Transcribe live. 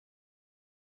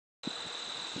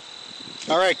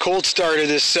Alright, cold start of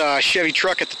this Chevy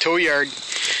truck at the tow yard.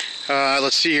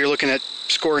 Let's see here, looking at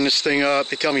scoring this thing up.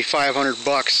 They tell me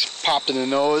 $500 popped in the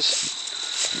nose.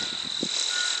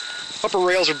 Upper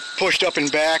rails are pushed up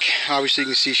and back. Obviously you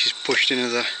can see she's pushed into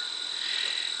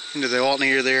the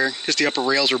alternator there. Just the upper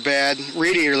rails are bad.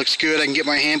 Radiator looks good. I can get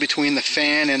my hand between the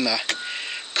fan and the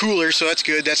cooler, so that's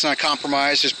good. That's not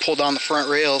compromised. Just pull down the front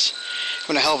rails.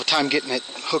 Having a hell of a time getting it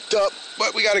hooked up,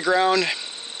 but we got it ground.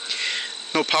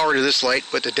 No power to this light,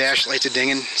 but the dash light's a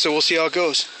dinging, so we'll see how it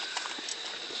goes.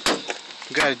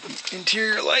 We've got an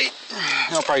interior light.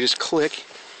 I'll probably just click.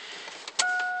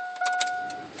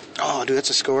 Oh, dude,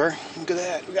 that's a score. Look at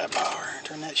that. We got power.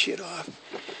 Turn that shit off.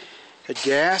 Got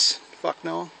gas. Fuck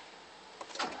no.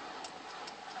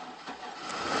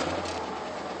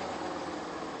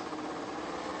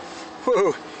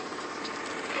 Whoa.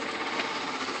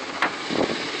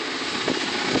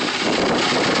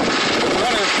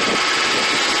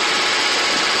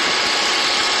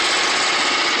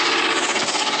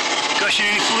 Gushing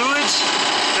any fluids?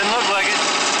 Doesn't look like it.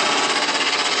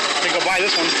 I think I'll buy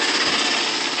this one.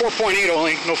 4.8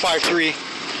 only, no 5.3.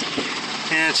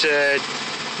 And it's a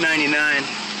 99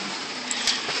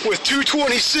 with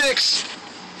 226.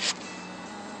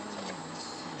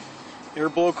 Air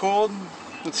blow cold.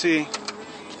 Let's see.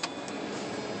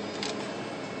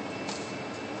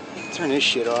 Turn this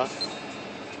shit off.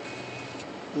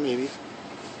 Maybe.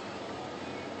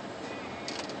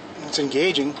 It's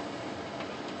engaging.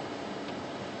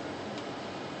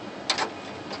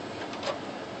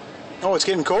 Oh, it's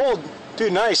getting cold.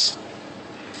 Dude, nice.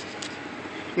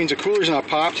 Means the cooler's not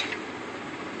popped.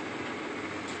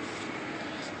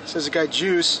 Says it got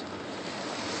juice.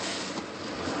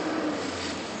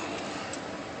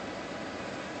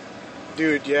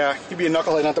 Dude, yeah, you'd be a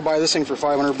knucklehead not to buy this thing for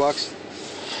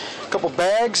 $500. A couple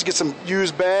bags, get some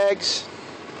used bags,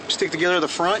 stick together the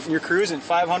front, and you're cruising.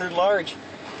 500 large.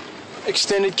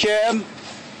 Extended cab,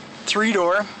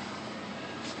 3-door.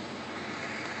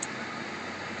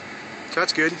 So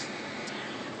that's good.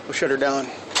 We'll shut her down.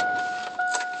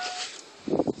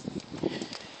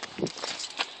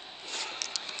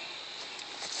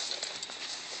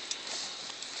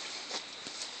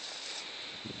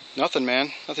 Nothing,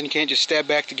 man. Nothing you can't just stab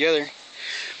back together.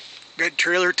 Got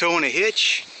trailer tow and a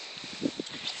hitch.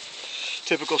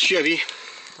 Typical Chevy.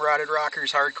 Rotted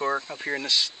rockers, hardcore up here in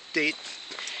this state.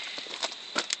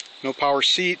 No power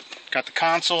seat. Got the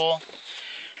console.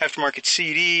 Aftermarket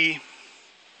CD.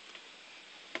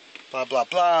 Blah, blah,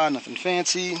 blah. Nothing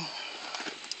fancy. There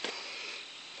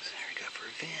we go for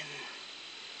a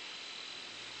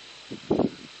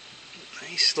VIN.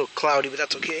 Nice. A little cloudy, but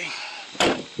that's okay.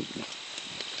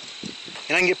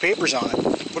 And I can get papers on it.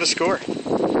 What a score.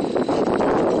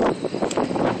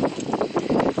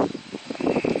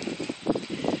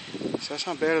 So that's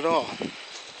not bad at all.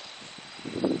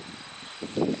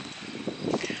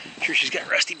 Sure, she's got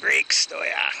rusty brakes. Oh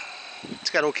yeah. It's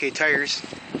got okay tires.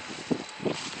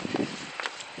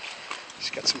 It's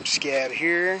got some scab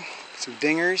here. Some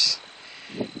dingers.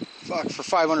 Fuck, for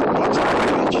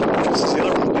 $500. This is the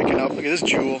other one picking up. Look at this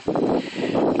jewel.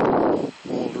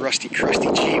 Rusty,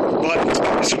 crusty Jeep, but it's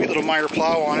got a sweet little Meyer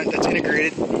plow on it that's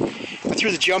integrated. I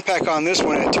threw the jump pack on this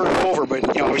one and it turned over, but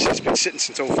you know, obviously it's been sitting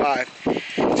since '05.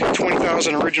 It's got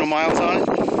 20,000 original miles on it.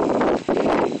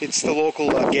 It's the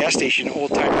local gas station,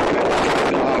 old timer. I dropped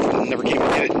it off and never came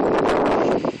and did it.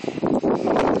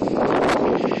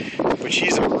 But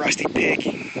she's a rusty pig.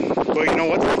 But you know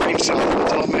what? The frame's solid.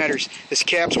 That's all that matters. This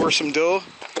cab's worth some dough.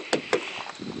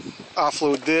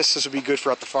 Offload this. This will be good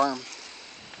for out the farm.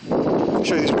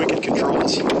 Show you these wicked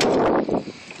controls. Look,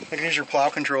 here's your plow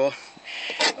control.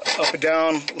 Up and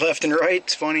down, left and right.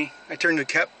 It's funny. I turned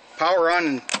the power on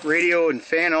and radio and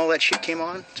fan, all that shit came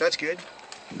on. So that's good.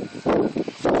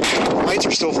 Lights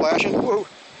are still flashing. Whoa.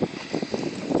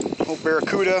 Old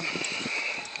Barracuda.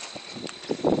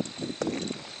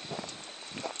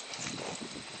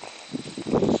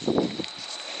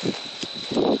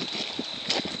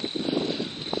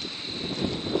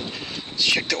 Let's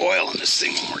check the oil on this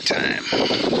thing one more time.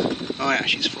 Oh yeah,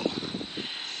 she's full.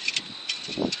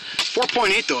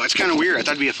 4.8 though, that's kind of weird. I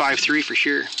thought it'd be a 5.3 for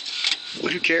sure.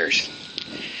 But who cares?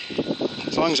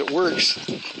 As long as it works.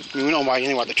 I mean, we don't know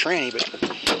anything about the tranny, but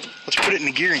let's put it in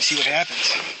the gear and see what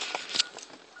happens.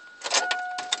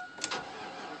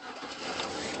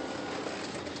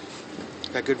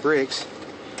 Got good brakes.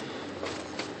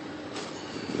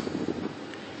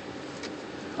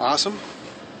 Awesome.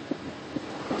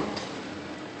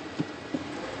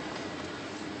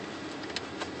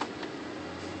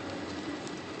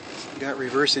 Got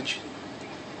reversage.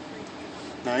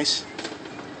 Nice.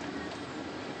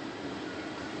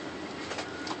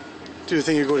 Do the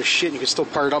thing, you go to shit and you can still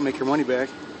part it out, make your money back.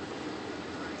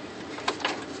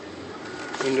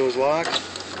 Windows locked.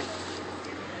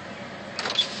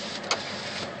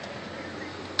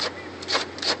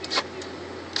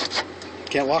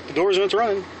 Can't lock the doors when it's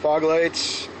running. Fog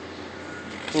lights.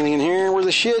 Anything in here? Where's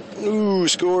the shit? Ooh,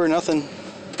 score, nothing.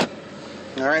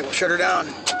 Alright, we'll shut her down.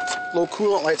 Low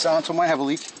coolant lights on, so it might have a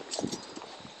leak.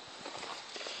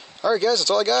 Alright guys, that's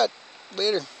all I got.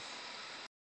 Later.